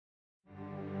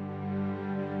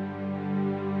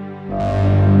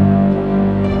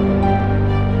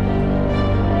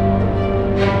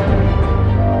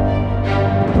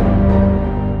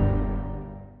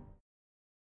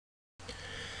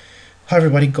Hi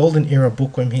everybody, Golden Era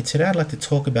Bookworm here. Today I'd like to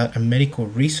talk about a medical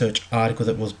research article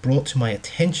that was brought to my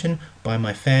attention by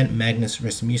my fan Magnus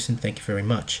Rasmussen. Thank you very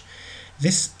much.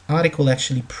 This article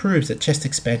actually proves that chest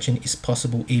expansion is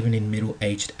possible even in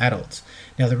middle-aged adults.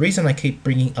 Now the reason I keep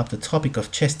bringing up the topic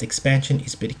of chest expansion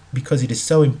is because it is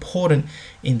so important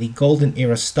in the Golden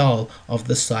Era style of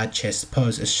the side chest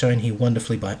pose, as shown here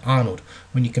wonderfully by Arnold.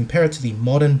 When you compare it to the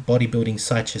modern bodybuilding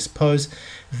side chest pose,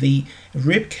 the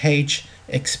rib cage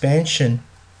expansion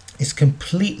is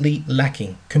completely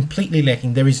lacking.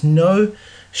 There is no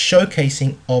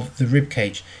showcasing of the rib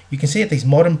cage. You can see that these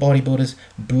modern bodybuilders,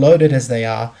 bloated as they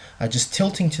are just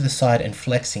tilting to the side and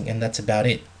flexing, and that's about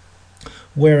it.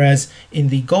 Whereas in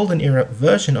the Golden Era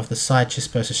version of the side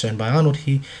chest pose shown by Arnold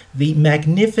here, the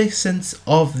magnificence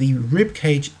of the rib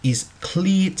cage is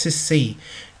clear to see.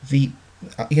 You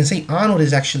can see Arnold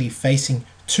is actually facing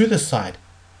to the side,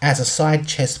 as a side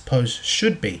chest pose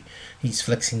should be. He's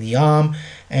flexing the arm,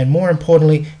 and more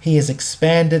importantly, he has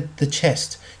expanded the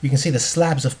chest. You can see the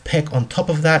slabs of pec on top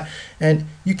of that, and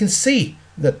you can see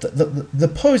that the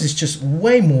pose is just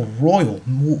way more royal,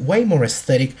 way more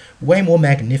aesthetic, way more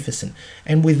magnificent.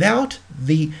 And without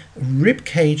the rib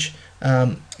cage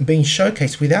being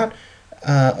showcased, without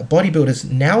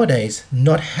bodybuilders nowadays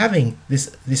not having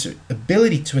this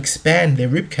ability to expand their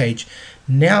rib cage,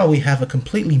 now we have a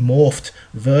completely morphed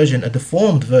version, a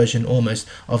deformed version almost,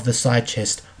 of the side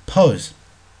chest pose.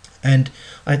 And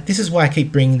this is why I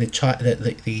keep bringing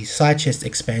the side chest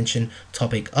expansion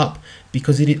topic up,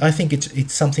 because I think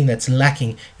it's something that's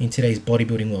lacking in today's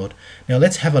bodybuilding world. Now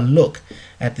let's have a look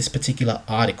at this particular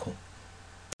article.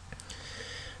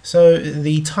 So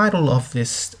the title of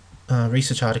this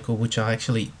research article, which I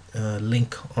actually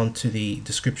link onto the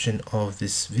description of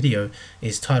this video,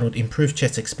 is titled "Improved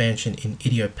Chest Expansion in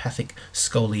Idiopathic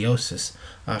Scoliosis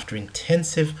After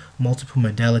Intensive Multiple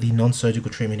Modality Non-Surgical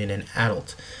Treatment in an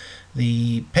Adult."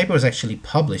 The paper was actually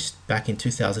published back in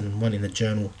 2001 in the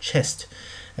journal Chest,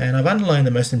 and I've underlined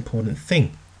the most important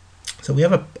thing. So we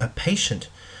have a patient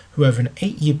who over an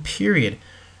 8-year period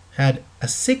had a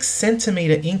 6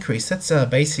 centimeter increase, that's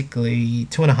basically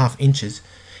 2.5 inches,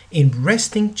 in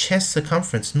resting chest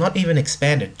circumference, not even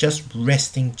expanded, just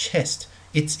resting chest.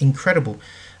 It's incredible,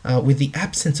 with the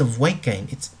absence of weight gain.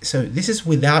 So this is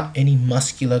without any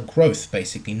muscular growth,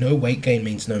 basically. No weight gain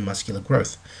means no muscular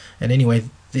growth. And anyway,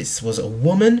 this was a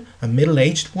woman, a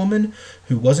middle-aged woman,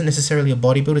 who wasn't necessarily a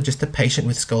bodybuilder, just a patient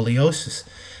with scoliosis.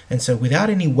 And so without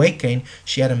any weight gain,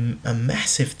 she had a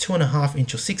massive 2.5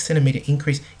 inch or 6 centimeter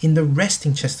increase in the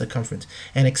resting chest circumference.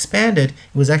 And expanded,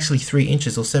 it was actually 3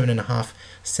 inches or 7.5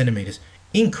 centimeters.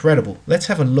 Incredible. Let's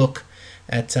have a look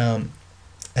at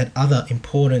other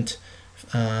important,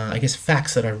 I guess,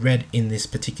 facts that I read in this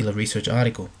particular research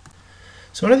article.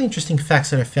 So one of the interesting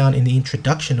facts that I found in the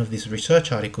introduction of this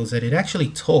research article is that it actually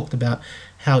talked about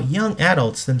how young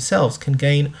adults themselves can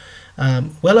gain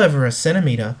well over a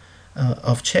centimeter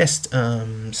of chest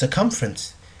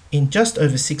circumference in just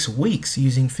over 6 weeks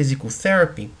using physical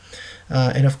therapy.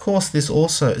 And of course, this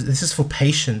is for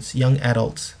patients, young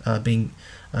adults, being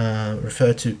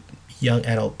referred to young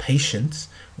adult patients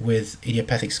with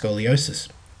idiopathic scoliosis.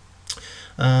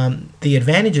 The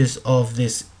advantages of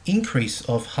this increase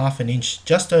of 1/2 inch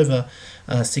just over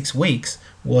 6 weeks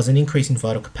was an increase in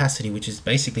vital capacity, which is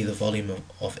basically the volume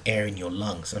of air in your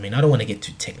lungs. I mean, I don't want to get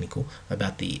too technical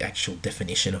about the actual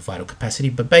definition of vital capacity,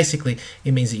 but basically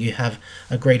it means that you have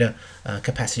a greater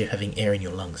capacity of having air in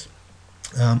your lungs.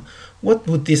 What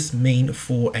would this mean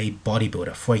for a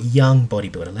bodybuilder, for a young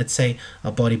bodybuilder? Let's say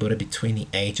a bodybuilder between the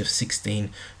age of 16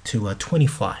 to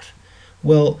 25.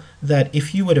 Well, that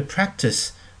if you were to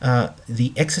practice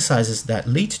the exercises that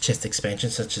lead to chest expansion,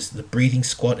 such as the breathing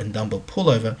squat and dumbbell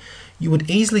pullover, you would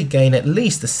easily gain at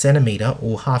least a centimeter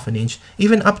or 1/2 inch,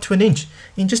 even up to an inch,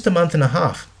 in just a month and a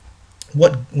half.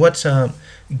 What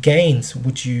gains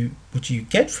would you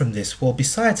get from this? Well,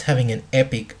 besides having an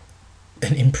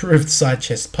improved side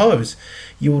chest pose,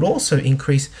 you would also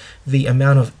increase the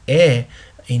amount of air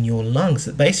in your lungs.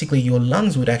 Basically, your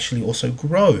lungs would actually also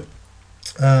grow.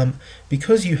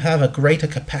 Because you have a greater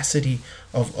capacity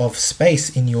of space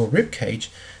in your rib cage,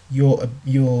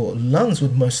 your lungs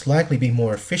would most likely be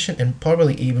more efficient and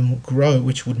probably even grow,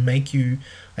 which would make you,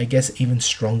 I guess, even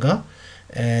stronger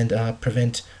and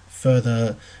prevent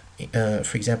further,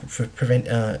 for example, prevent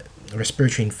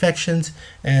respiratory infections.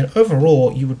 And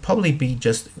overall, you would probably be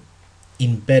just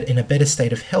in a better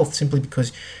state of health, simply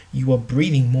because you are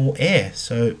breathing more air.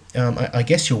 So I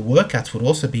guess your workouts would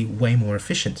also be way more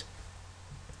efficient.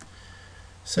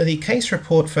 So the case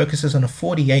report focuses on a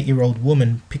 48-year-old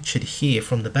woman pictured here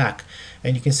from the back,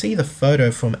 and you can see the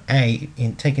photo from A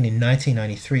taken in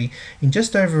 1993. In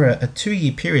just over a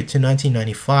 2-year period to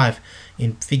 1995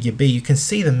 in figure B, you can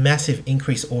see the massive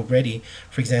increase already,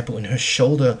 for example in her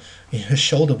shoulder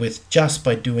width, just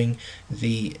by doing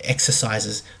the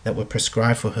exercises that were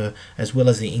prescribed for her, as well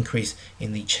as the increase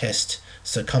in the chest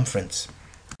circumference.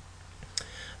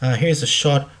 Here's a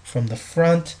shot from the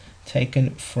front, taken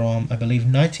from, I believe,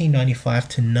 1995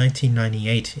 to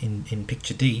 1998 in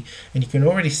picture D, and you can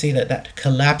already see that that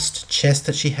collapsed chest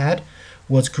that she had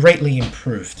was greatly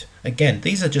improved. Again,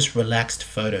 these are just relaxed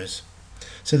photos,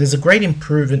 so there's a great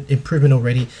improvement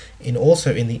already in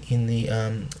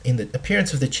the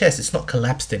appearance of the chest. It's not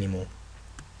collapsed anymore.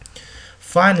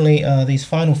 Finally, these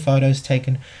final photos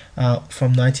taken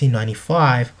from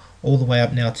 1995 all the way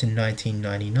up now to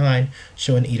 1999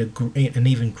 show an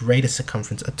even greater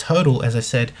circumference, a total, as I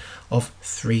said, of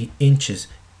 3 inches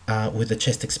with the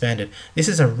chest expanded. This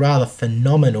is a rather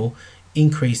phenomenal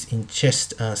increase in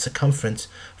chest circumference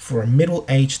for a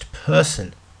middle-aged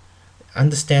person.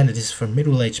 Understand that this is for a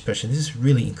middle-aged person. This is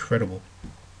really incredible.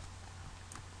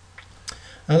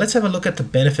 Let's have a look at the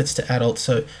benefits to adults.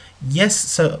 So yes,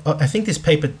 so I think this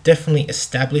paper definitely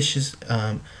establishes,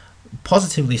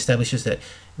 positively establishes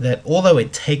that although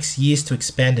it takes years to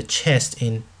expand a chest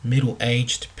in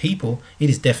middle-aged people, it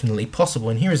is definitely possible.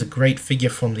 And here is a great figure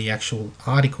from the actual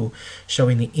article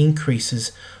showing the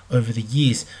increases over the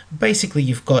years. Basically,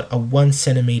 you've got a 1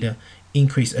 centimeter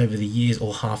increase over the years,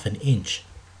 or half an inch.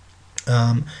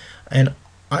 And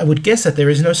I would guess that there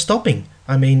is no stopping.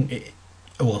 I mean,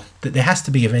 well, there has to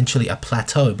be eventually a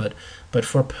plateau, but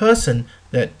for a person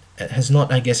that has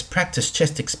not, I guess, practiced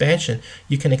chest expansion,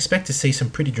 you can expect to see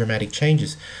some pretty dramatic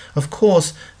changes. Of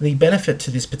course, the benefit to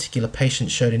this particular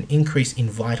patient showed an increase in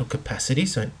vital capacity,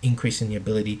 so an increase in the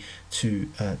ability to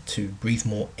breathe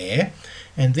more air,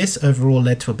 and this overall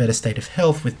led to a better state of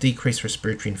health with decreased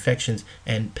respiratory infections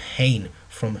and pain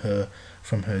from her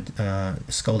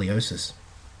scoliosis.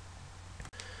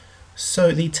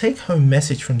 So the take-home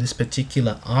message from this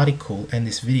particular article and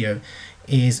this video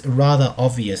is rather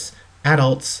obvious.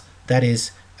 Adults, that is,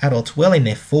 adults well in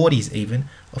their 40s even,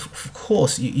 of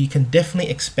course, you can definitely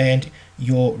expand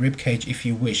your ribcage if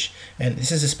you wish, and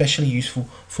this is especially useful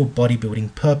for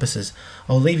bodybuilding purposes.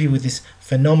 I'll leave you with this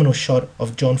phenomenal shot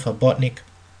of John Farbotnik.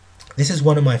 This is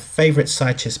one of my favorite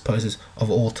side chest poses of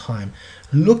all time.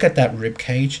 Look at that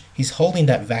ribcage. He's holding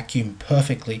that vacuum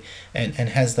perfectly and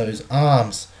has those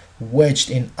arms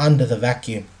wedged in under the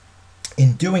vacuum.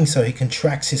 In doing so, he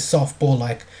contracts his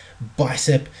softball-like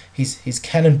bicep, his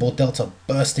cannonball delta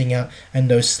bursting out, and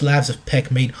those slabs of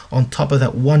pec meat on top of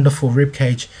that wonderful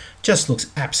ribcage just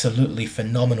looks absolutely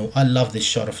phenomenal. I love this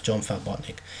shot of John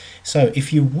Farbotnik. So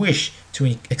if you wish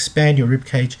to expand your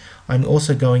ribcage, I'm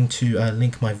also going to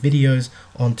link my videos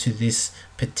onto this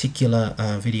particular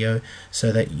video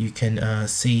so that you can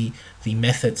see the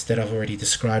methods that I've already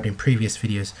described in previous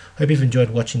videos. Hope you've enjoyed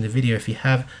watching the video. If you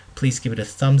have, please give it a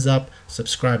thumbs up,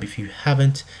 subscribe if you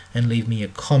haven't, and leave me a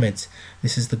comment.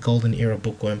 This is the Golden Era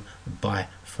Bookworm. Bye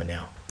for now.